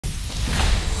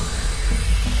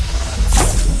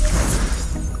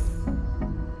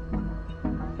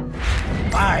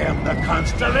I am the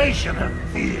constellation of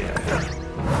fear.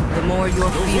 The more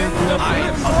your fear grows, I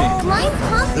am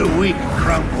fear. The weak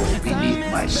crumble beneath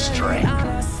my strength.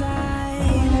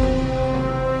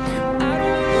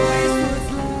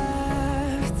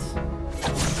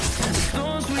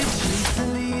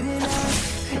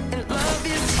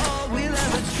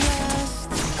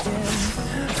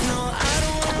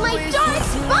 My dark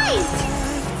spite!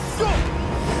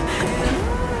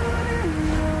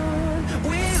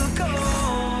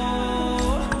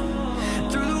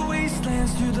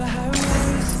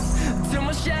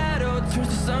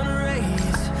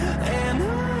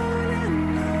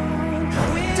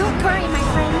 Don't worry, my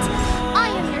friend. I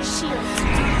am your shield.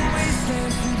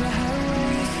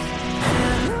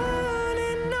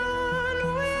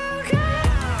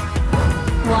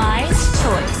 Wise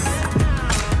choice.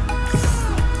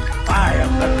 I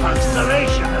am the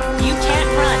constellation of You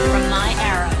can't run from my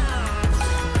arrow.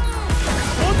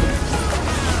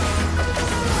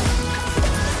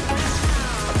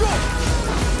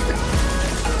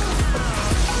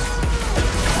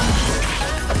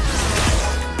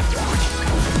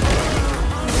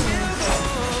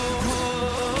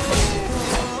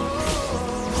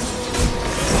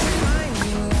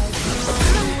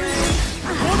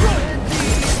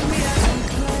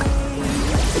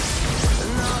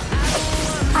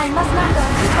 I must not go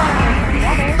too far from the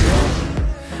others.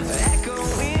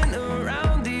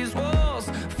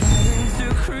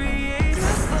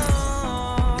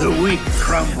 the weak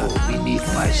crumble beneath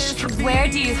my strength. Where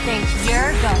do you think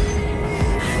you're going?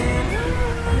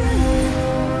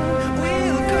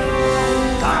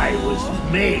 I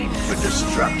was made for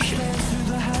destruction.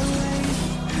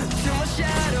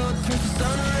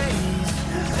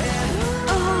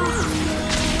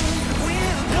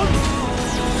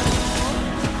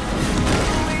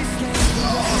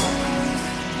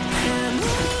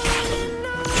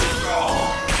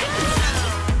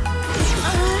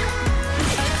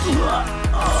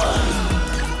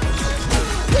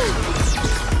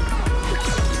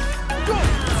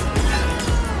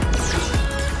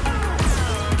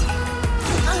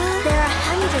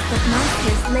 Of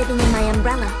monsters living in my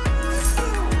umbrella.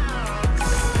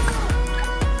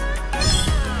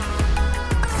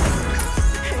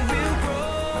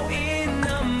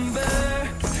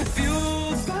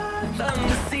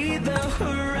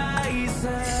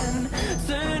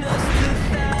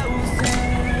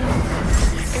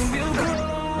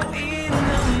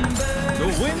 The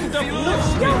wind of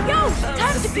Yo,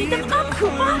 time to beat them up,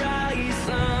 Koopa!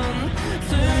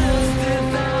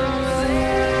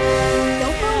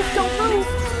 Don't move!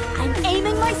 I'm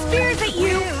aiming my spears at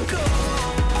you!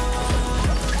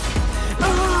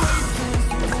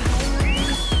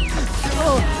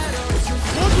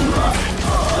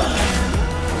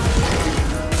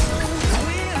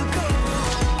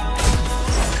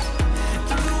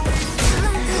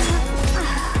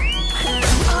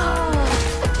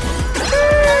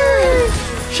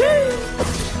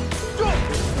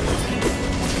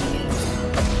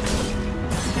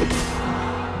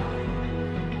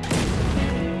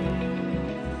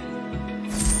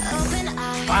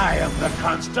 I am the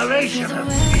constellation of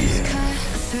fear.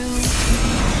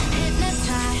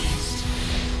 Hypnotized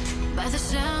by the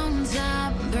sounds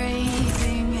I'm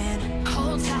breathing in.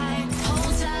 Hold tight,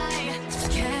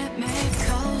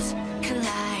 chemicals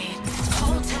collide.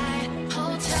 Hold tight,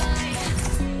 hold tight.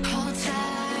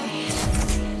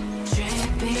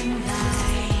 Dripping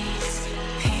lights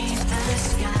paint the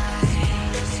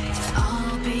skies,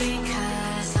 all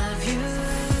because of you.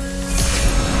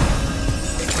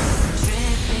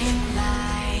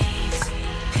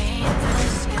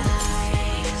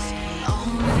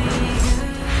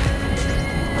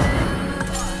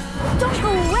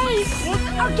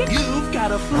 You've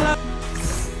got a fly.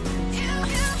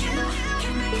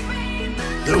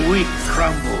 The weak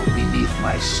crumble beneath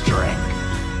my strength.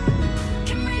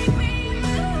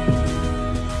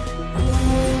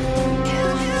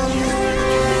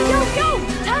 Yo!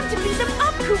 Time to beat them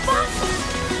up, Koopa!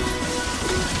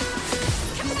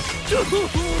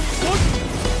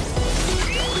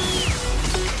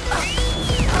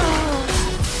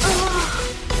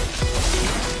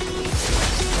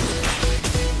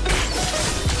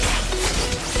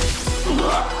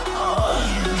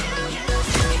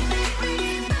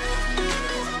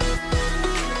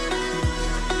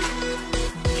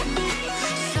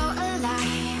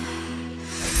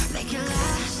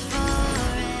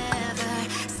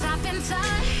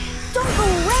 Don't go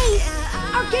away!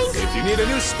 Our game's... If you need a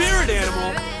new spirit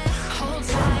animal,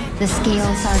 The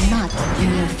scales are not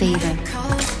in your favor.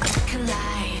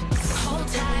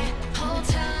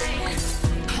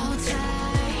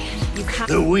 You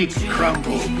The weak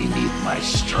crumble beneath my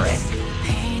strength.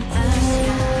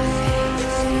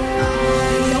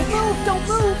 Don't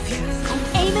move!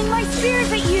 I'm aiming my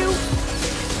spears at you!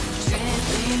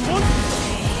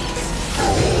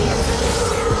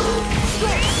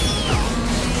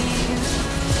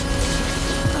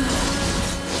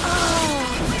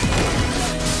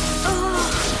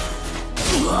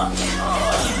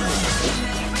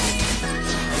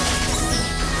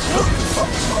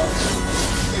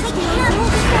 I can't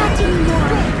hold it back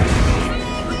anymore!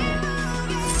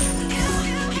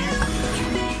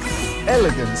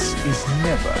 Elegance is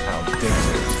never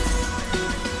outdated.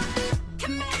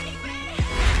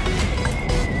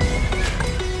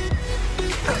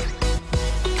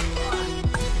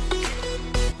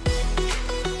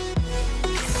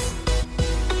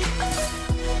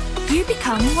 You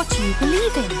become what you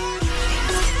believe in.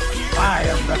 I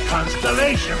am the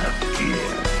constellation of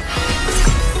fear.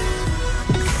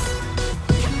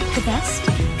 The best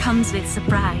comes with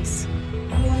surprise.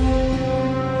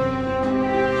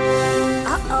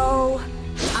 Uh-oh.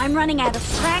 I'm running out of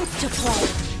strength to play.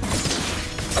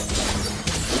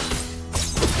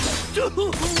 Don't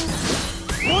move!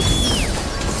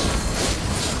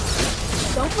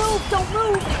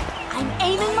 I'm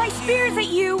aiming my spears at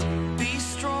you! Be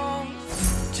strong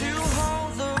to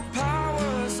hold the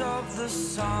powers of the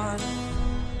sun.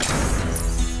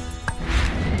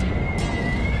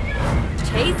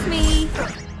 Chase me!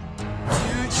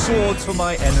 Swords for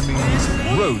my enemies,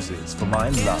 roses for my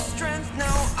love. Strength,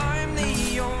 now I'm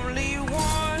the only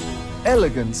one.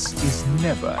 Elegance is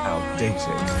never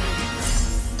outdated.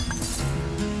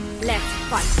 Let's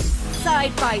fight,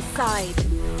 side by side.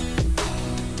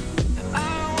 I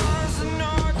was an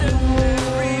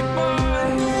ordinary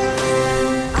boy.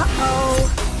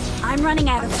 Uh-oh. I'm running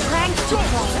out of strength to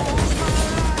play.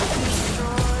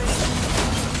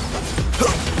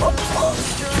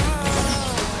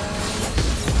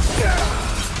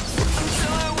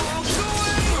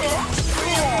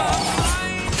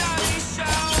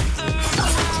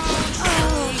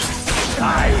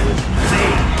 I was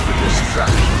made for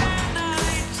destruction.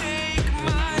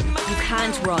 You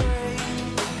can't run.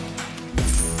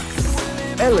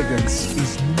 Elegance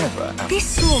is never outdated. This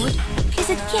sword is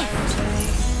a gift.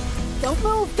 Don't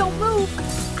move!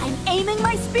 I'm aiming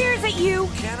my spears at you!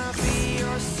 Can I be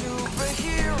your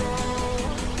superhero?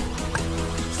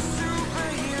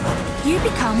 You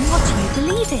become what you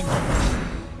believe in.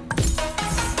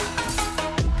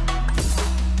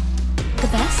 The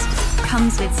best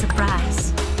comes with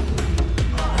surprise.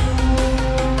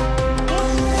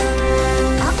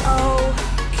 Uh-oh.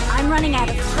 I'm running out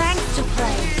of strength to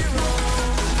play.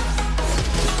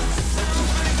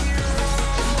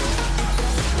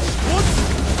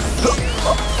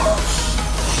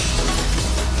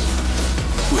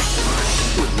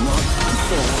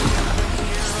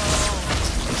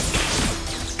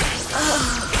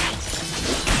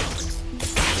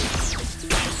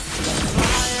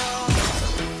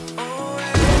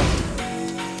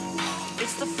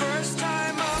 It's the first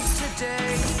time of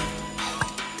today.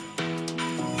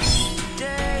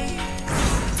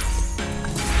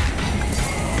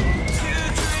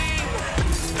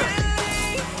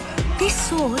 This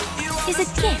sword is a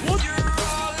gift.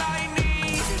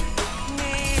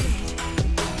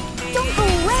 Don't go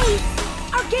away!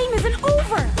 Our game isn't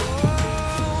over!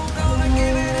 Gonna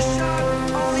give it a shot.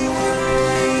 Only one I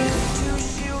need to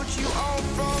shield you all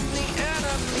from the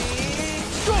enemy.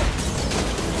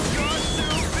 You're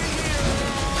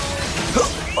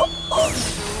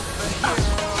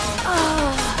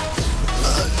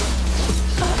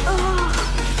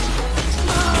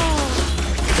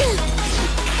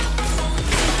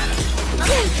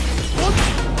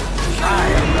I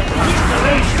am the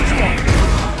constellation.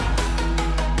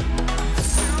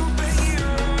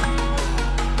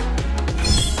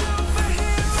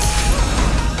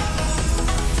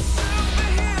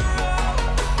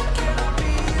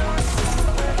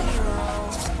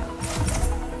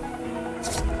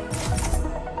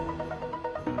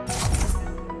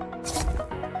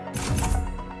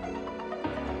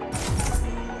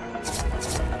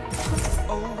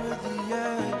 over the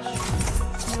edge.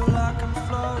 Feel like I'm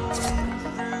floating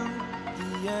through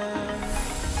the air.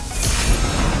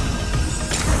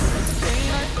 The pain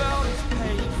I felt is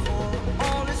paid for.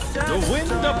 All is said The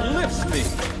wind uplifts me.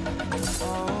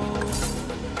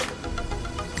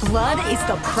 Blood is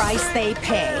the price they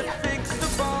pay. fixed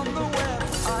upon the web.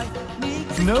 I need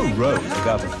to No rose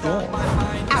without a thorn.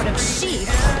 Out of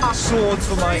sheath. Swords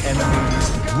for my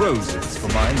enemies, roses for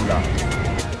my love.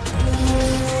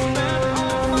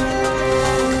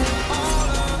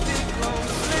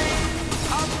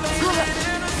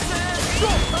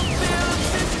 innocent.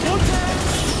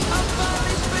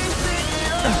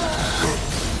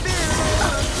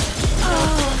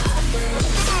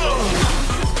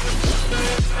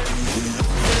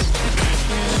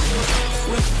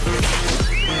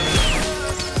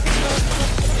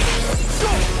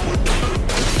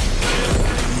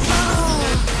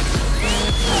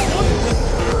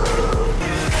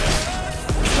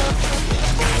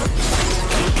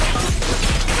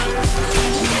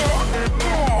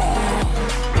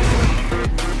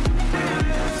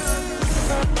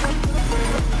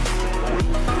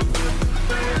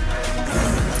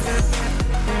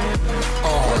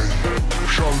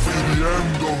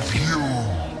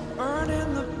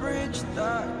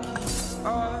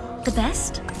 The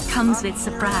best comes with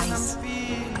surprise.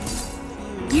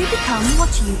 You become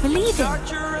what you believe in.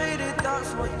 Saturated,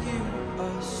 that's what you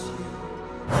assume.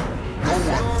 No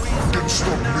one can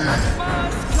stop me.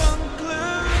 Must conclude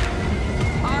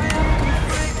I am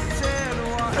conflicted,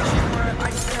 watching where I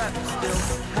step still,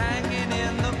 hanging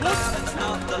in the balance,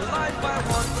 not the life I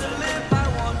want to live. I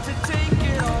want to take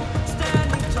it all,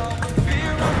 standing tall,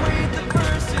 fear away the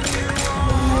person you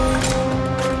are.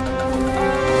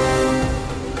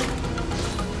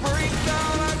 Break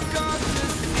down, I've got to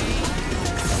see.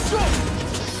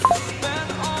 Spent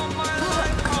all my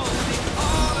life holding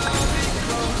all of it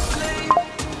closely.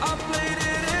 I played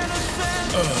it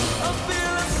innocent, a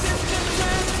feel of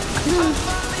discontent. I'm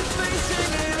finally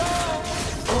facing it all.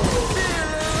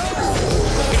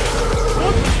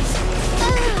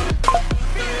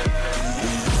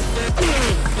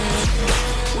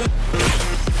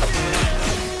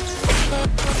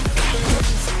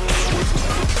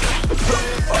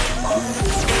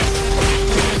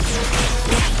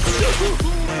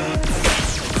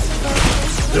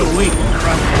 The weak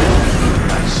crumble beneath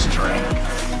my strength.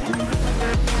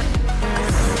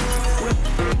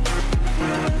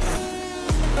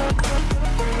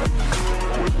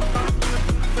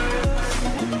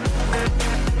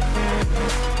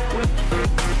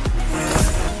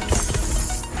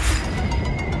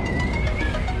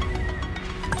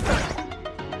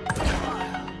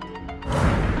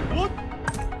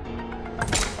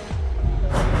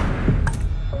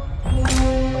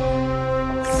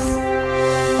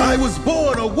 I was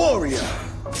born a warrior.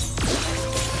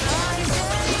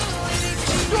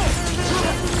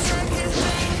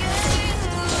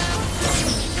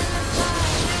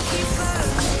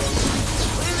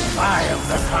 I am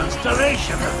the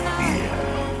constellation of fear.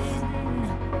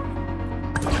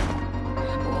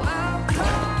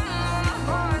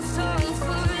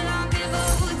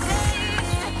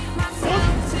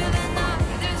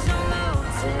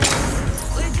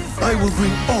 I will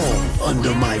bring all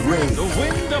under my reign. The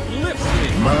wind uplifts me.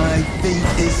 My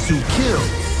fate is to kill.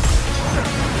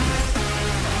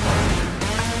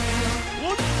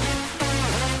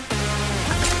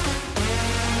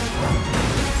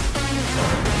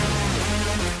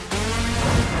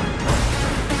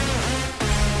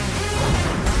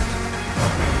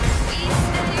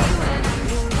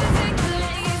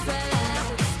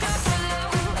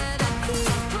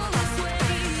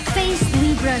 Face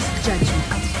Libra's judgment.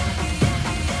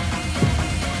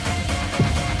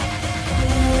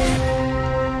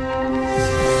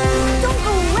 Don't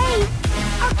go away!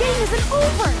 Our game isn't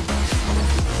over!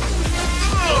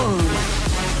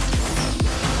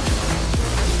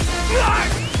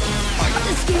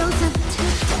 The scales have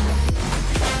tipped.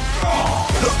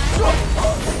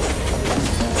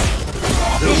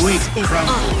 The weak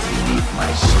crumble beneath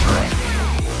my strength.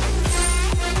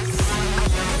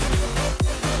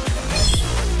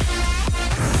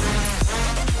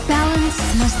 Balance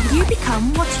must you become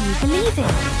what you believe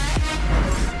in.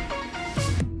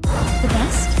 The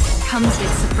best comes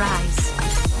with surprise.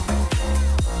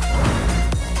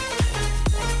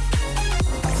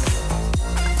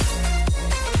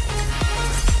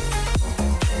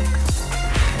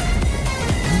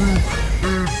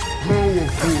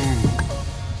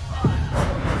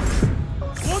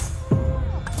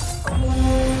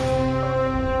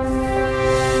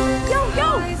 Yo, yo!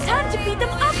 Time to beat them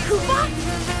up, Koopa!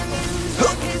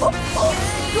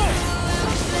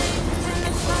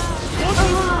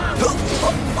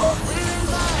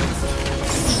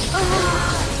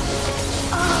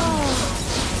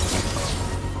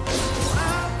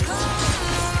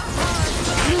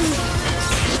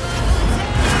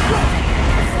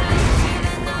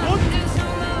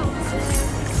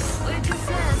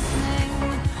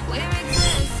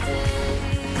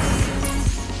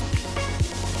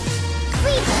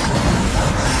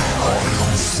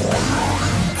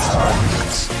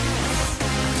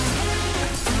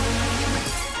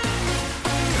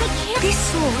 This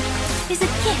sword is a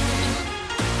gift.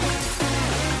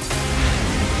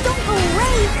 Don't go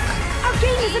away! Our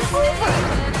game isn't over!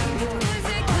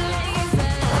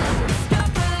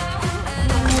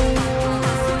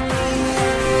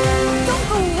 Don't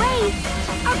go away!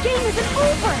 Our game isn't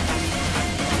over!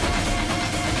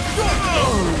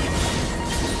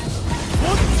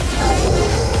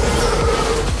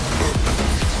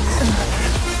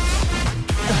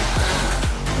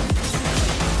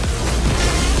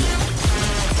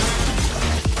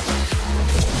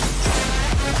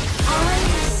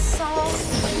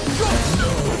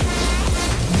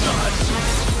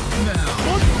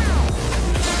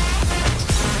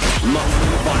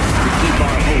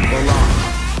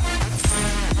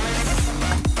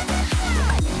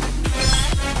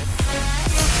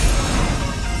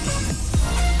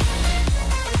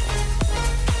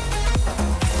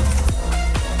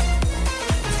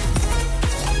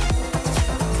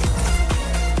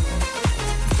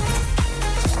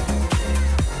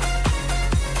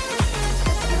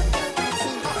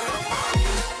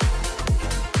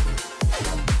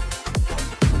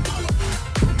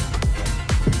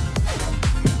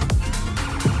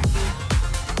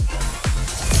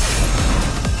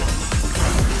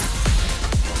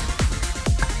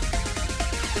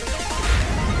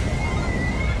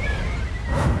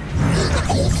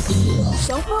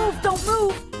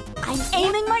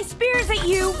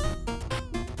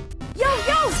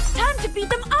 to beat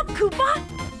them up, Koopa!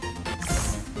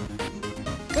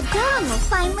 The dawn will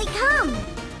finally come!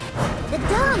 The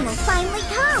dawn will finally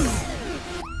come!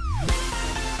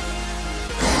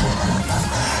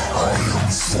 I am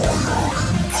fire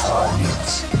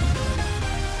incarnate.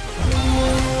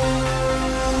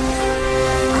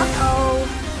 Uh-oh!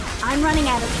 I'm running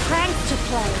out of pranks to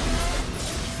play.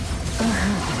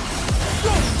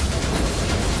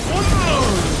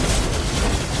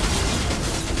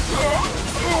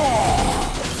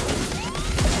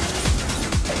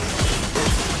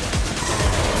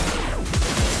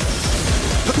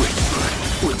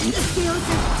 The scales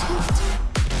are tipped.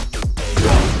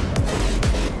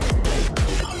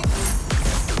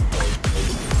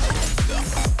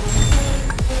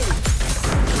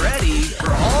 Ready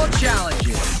for all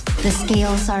challenges. The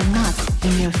scales are not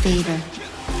in your favor.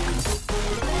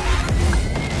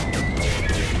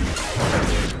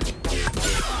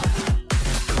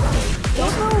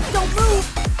 Don't move!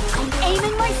 I'm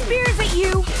aiming my spears at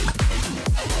you!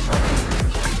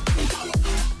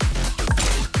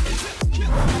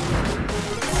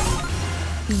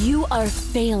 You are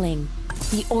failing,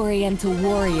 the Oriental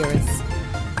Warriors.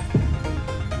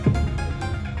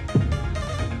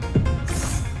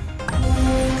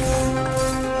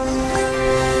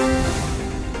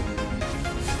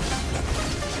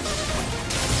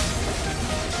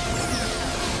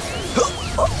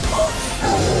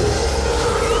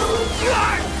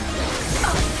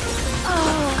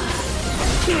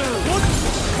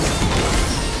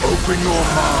 Open your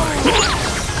mind.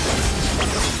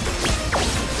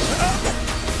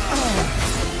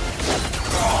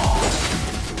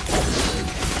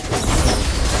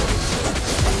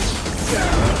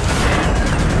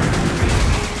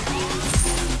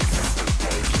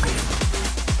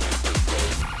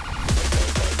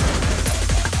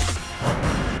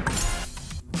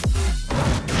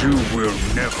 You will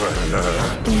never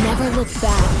learn. Never look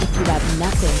back if you have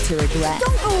nothing to regret.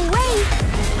 Don't go away!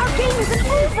 Our game isn't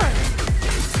over!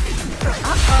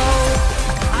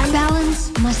 Uh-oh! Balance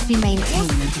must be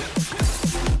maintained.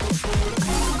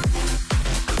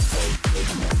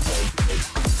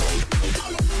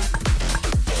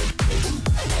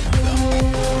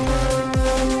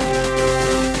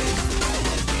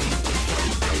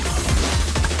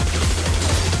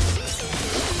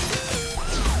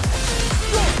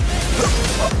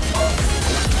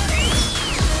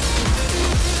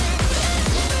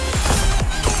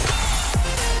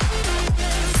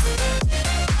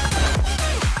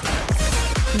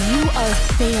 You are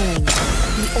failing,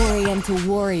 the Oriental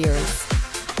Warriors.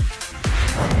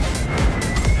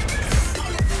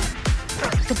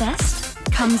 The best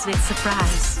comes with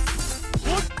surprise.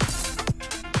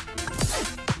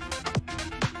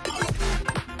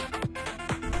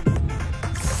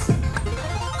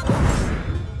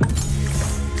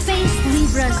 Face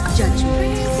Libra's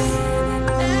judgment.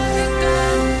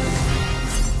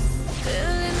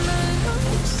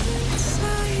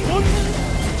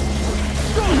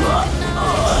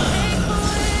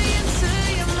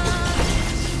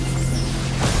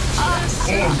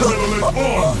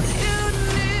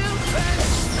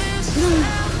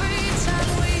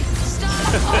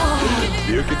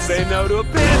 You can say no to a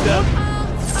panda.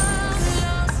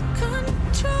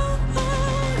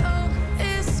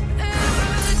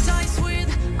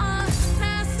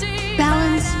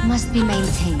 Balance must be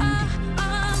maintained.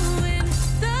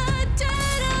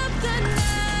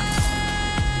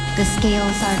 The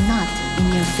scales are not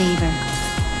in your favor.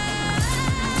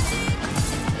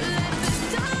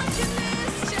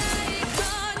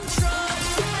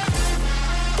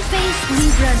 Face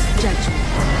Libra's judgment.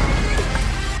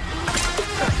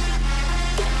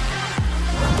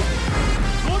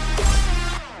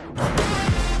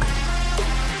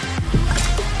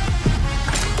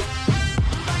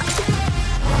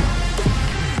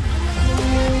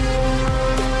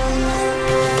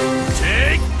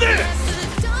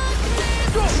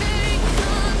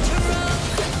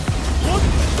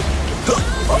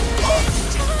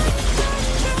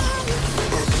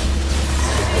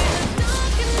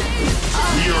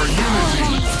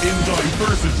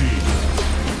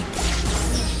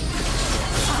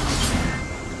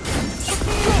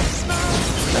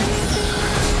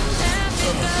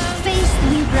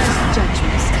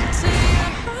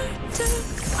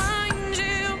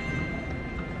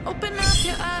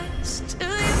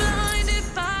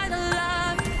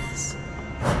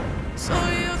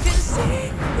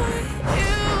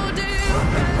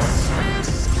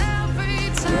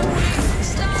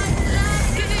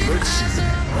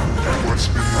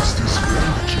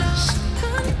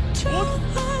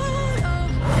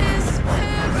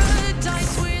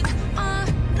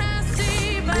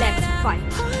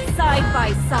 side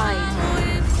by side.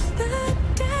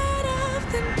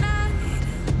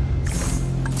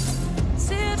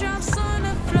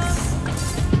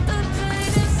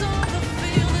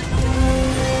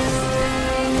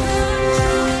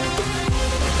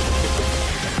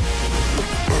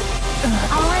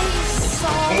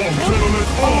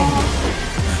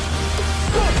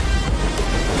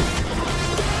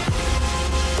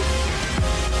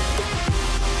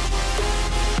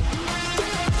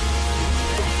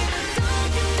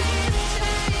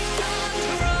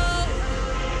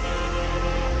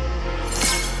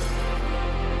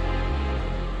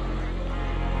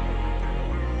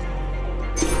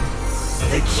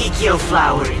 The Kikyo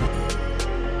flower in